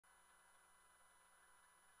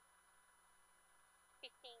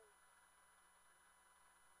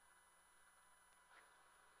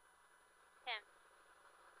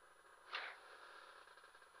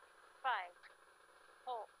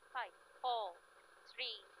3,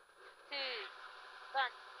 2, 1,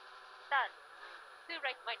 start. 2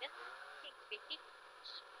 right minus, king 50,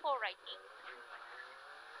 4 right in,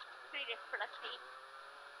 3 left plus in,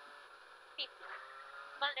 50,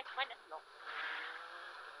 1 left minus long.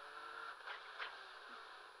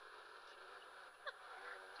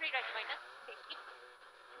 3 right minus, 50,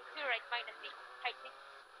 2 right minus in, tightening,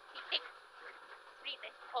 T6, 3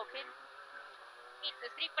 left open, into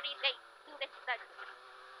 3 pretty late, 2 left start,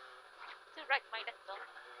 2 right minus long, 1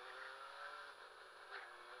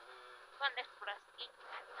 left plus in,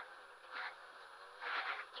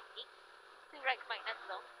 50, 2 right minus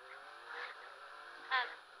long, and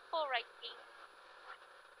 4 right in,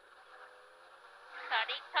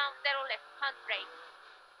 30, count 0 left, hand break,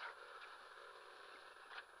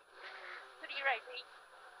 3 right in,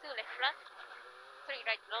 2 left plus, 3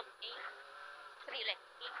 right long in, 3 left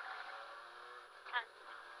in, and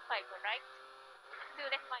 5 right, 2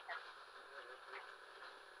 left minus,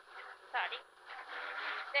 30,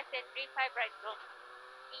 left entry, 5 right long,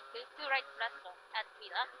 into 2 right plus long, at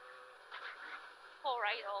Villa, 4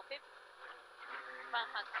 right open, 100,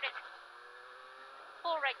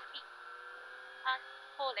 4 right in, and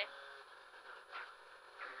 4 left,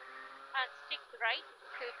 and 6 right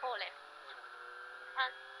to 4 left,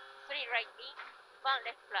 and 3 right in, 1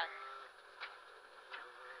 left plus,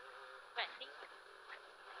 20,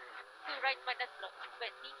 2 right minus long,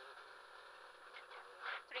 20,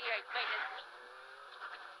 3 right minus in,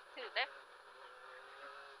 2 left,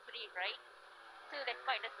 3 right, 2 left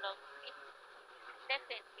minus long, left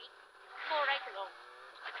entry, 4 right long,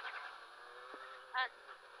 and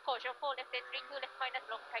caution 4 left entry, 2 left minus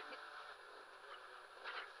long, tighten,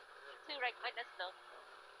 2 right minus long,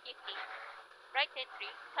 50, right entry,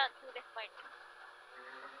 turn 2 left minus,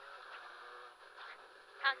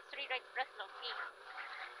 and 3 right plus long, in,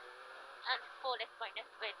 and 4 left minus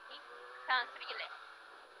 20, turn 3 left,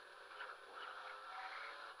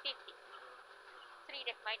 50, 3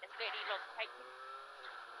 left minus very long, tighten,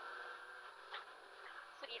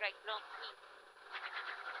 3 right long, in,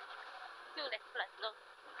 2 left plus long,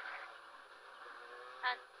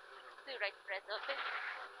 and 2 right press open,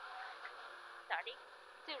 starting,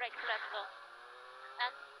 2 right plus long,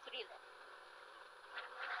 and 3 left,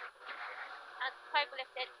 and 5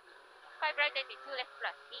 left entry, 5 right entry, 2 left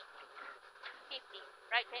plus, in, 50,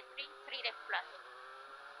 right entry, 3 left plus,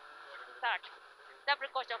 start, double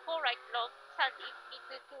caution, 4 right long, 30,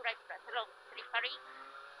 into 2 right plus long, 3 carry,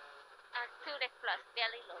 and 2 left plus,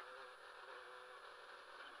 very long,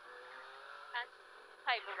 and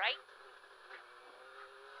 5 right,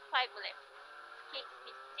 5 left, king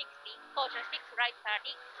 60, caution 6 right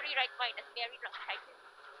 30, 3 right minus very long, tighten,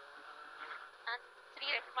 and 3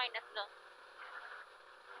 left minus long,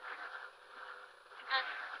 and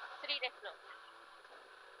 3 left long,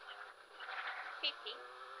 50,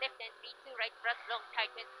 left entry, 2 right plus long,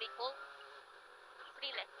 tighten, triple,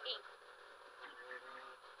 3 left in,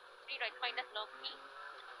 3 right minus long, in,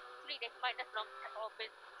 3 left minus long,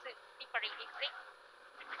 open, 3 parry, 3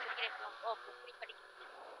 left long, open, 3 parry,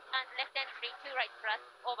 and left entry, 2 right plus,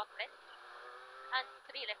 over press, and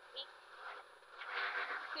 3 left in,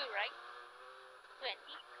 2 right,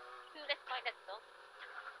 20, 2 left minus long,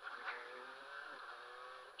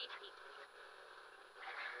 50,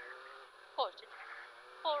 caution,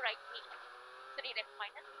 4 right in, 3 left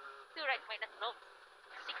minus, 2 right minus long,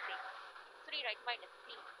 60, 3 right minus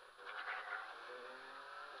in,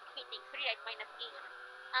 hitting 3 right minus in,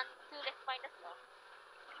 and 2 left minus long,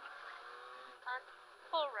 and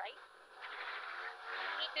 4 right,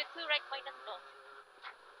 into 2 right minus long,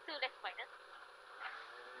 2 left minus,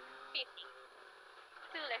 50,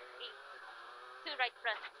 2 left in, 2 right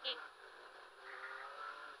plus in,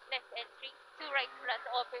 left entry, 2 right plus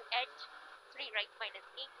open edge, 3 right minus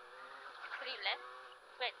in, 3 left,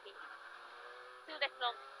 20, 2 left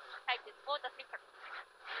long, tighten, 4 the slipper,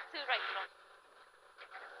 2 right long,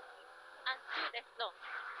 and 2 left long,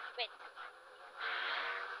 20,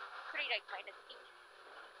 3 right minus in,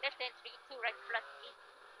 left entry, 2 right plus in,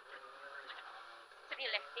 3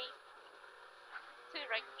 left in, 2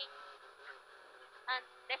 right in, and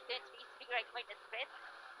left entry, 3 right minus press,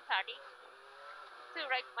 30, 2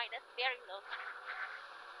 right minus very low,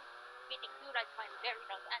 meaning 2 right minus very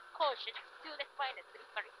low, and caution, 2 left minus 3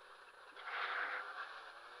 parry,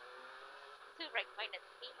 2 right minus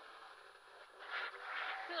in,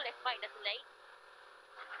 2 left minus late,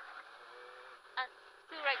 and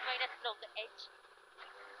 2 right minus long edge,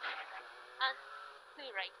 and 2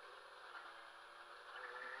 right,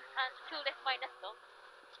 and 2 left minus long,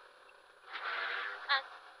 and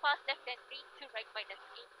fast left entry, 2 right minus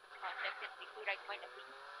in, fast left entry, 2 right minus in,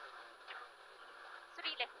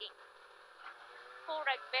 3 left in, 4 4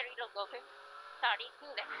 right, very long open. 30,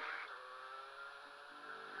 2 left.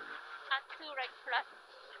 And 2 right plus,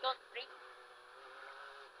 don't 3.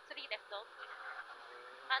 3 left long.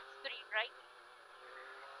 And 3 right.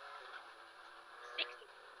 60.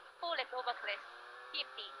 4 left over crest. 50.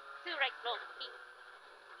 2 right long, in.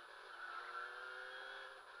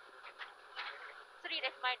 3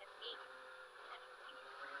 left minus, in.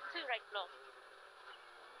 2 right long.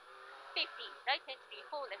 50. Right entry,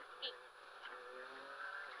 4 left, in.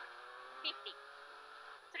 50.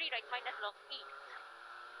 3 right minus long, in.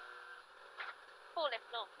 4 left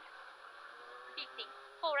long. 50.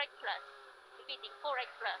 4 right plus. Repeating, 4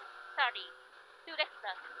 right plus. 30. 2 left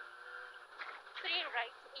plus. 3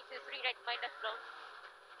 right into 3 right minus long.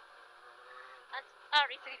 And R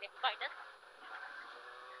is 3 left minus.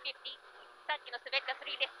 50. さっきの滑った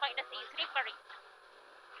3 left minus in slippery.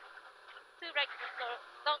 2 right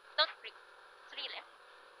don't flip. 3 left.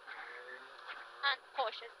 And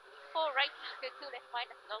caution. 4 right into 2 left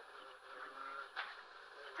minus long.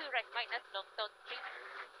 2 right minus long, don't flip.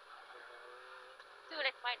 2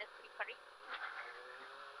 left minus slippery.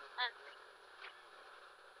 And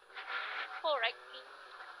 4 right in.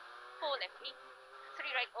 4 left in.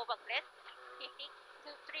 3 right over crest. 50.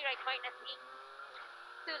 3 right minus in.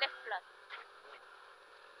 2 left plus.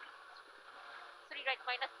 3 right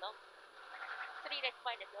minus long. 3 left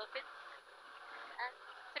minus open. And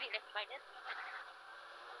 3 left minus.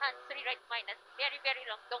 And 3 right minus. Very, very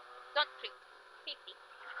long. Don't trip. 50.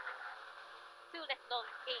 2 left long.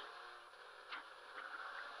 In.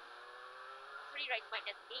 3 right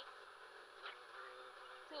minus in.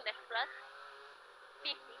 2 left plus.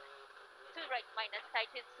 50. 2 right minus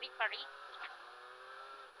tighten slippery.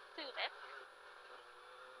 2 left.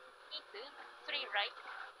 Into 3 right.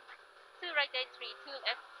 2 right entry, 2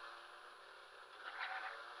 left.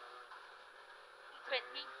 20.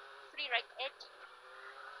 3 right edge.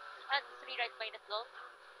 And 3 right minus long.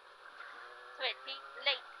 20.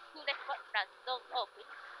 Late. 2 left plus long open.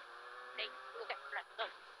 Late. 2 left plus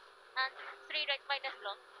long. And 3 right minus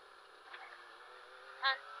long.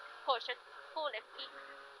 And caution. 4 left in.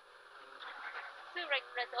 2 right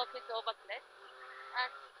plus open to over crest.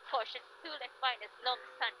 And caution. 2 left minus long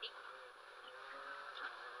standing.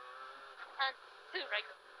 And 2 right.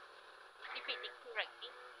 Repeating 2 right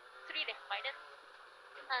in. 3 left minus.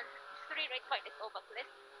 And 3 right minus over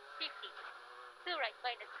crest. 50. 2 right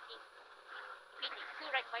minus in. Repeating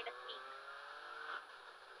 2 right minus in.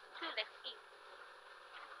 2 left in.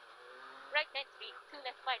 Right entry, 2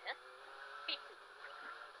 left minus. 50.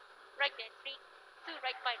 Right entry, 2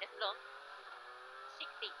 right minus long.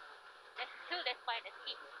 60. 2 left minus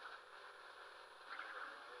in.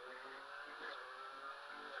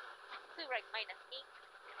 2 right minus in.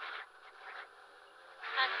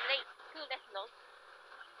 And late, 2 left long.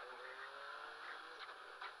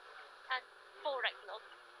 And 4 right long.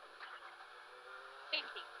 50.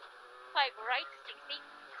 5 right, 60.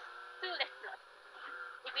 2 left plus.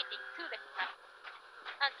 Repeating, 2 left plus.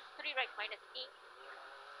 And 3 right minus in.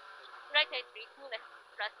 Right entry, 2 left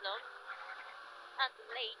plus long. And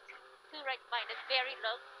late, 2 right minus very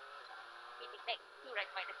long. Repeating late, 2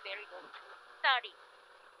 right minus very long. 30.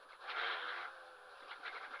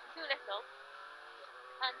 2 left long.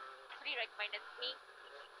 And 3 right minus in.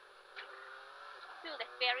 2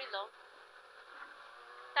 left very long.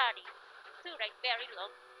 30. 2 right very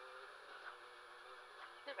long.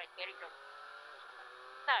 2 right very long.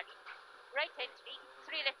 30. Right entry,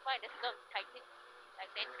 3 left minus long tighten.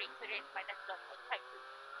 Right entry, 3 right minus long tighten.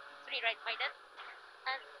 3 right minus.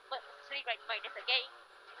 And 3 right minus again.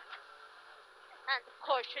 And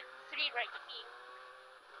caution, 3 right in.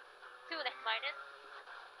 2 left minus.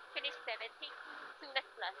 Finish 70. 2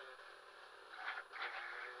 left plus.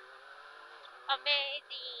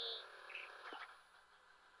 Amazing!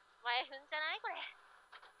 前踏んじゃないこれ。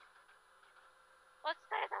お疲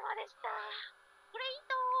れ様でした。グレイ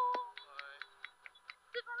ト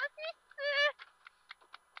素晴らしいっす。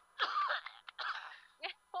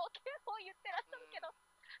ね、もう言ってらっしゃるけど、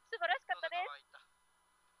素晴らしかったです。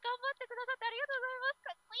頑張ってくださってありがとうございます。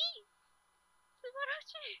かっこいい。素晴ら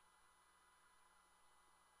しい。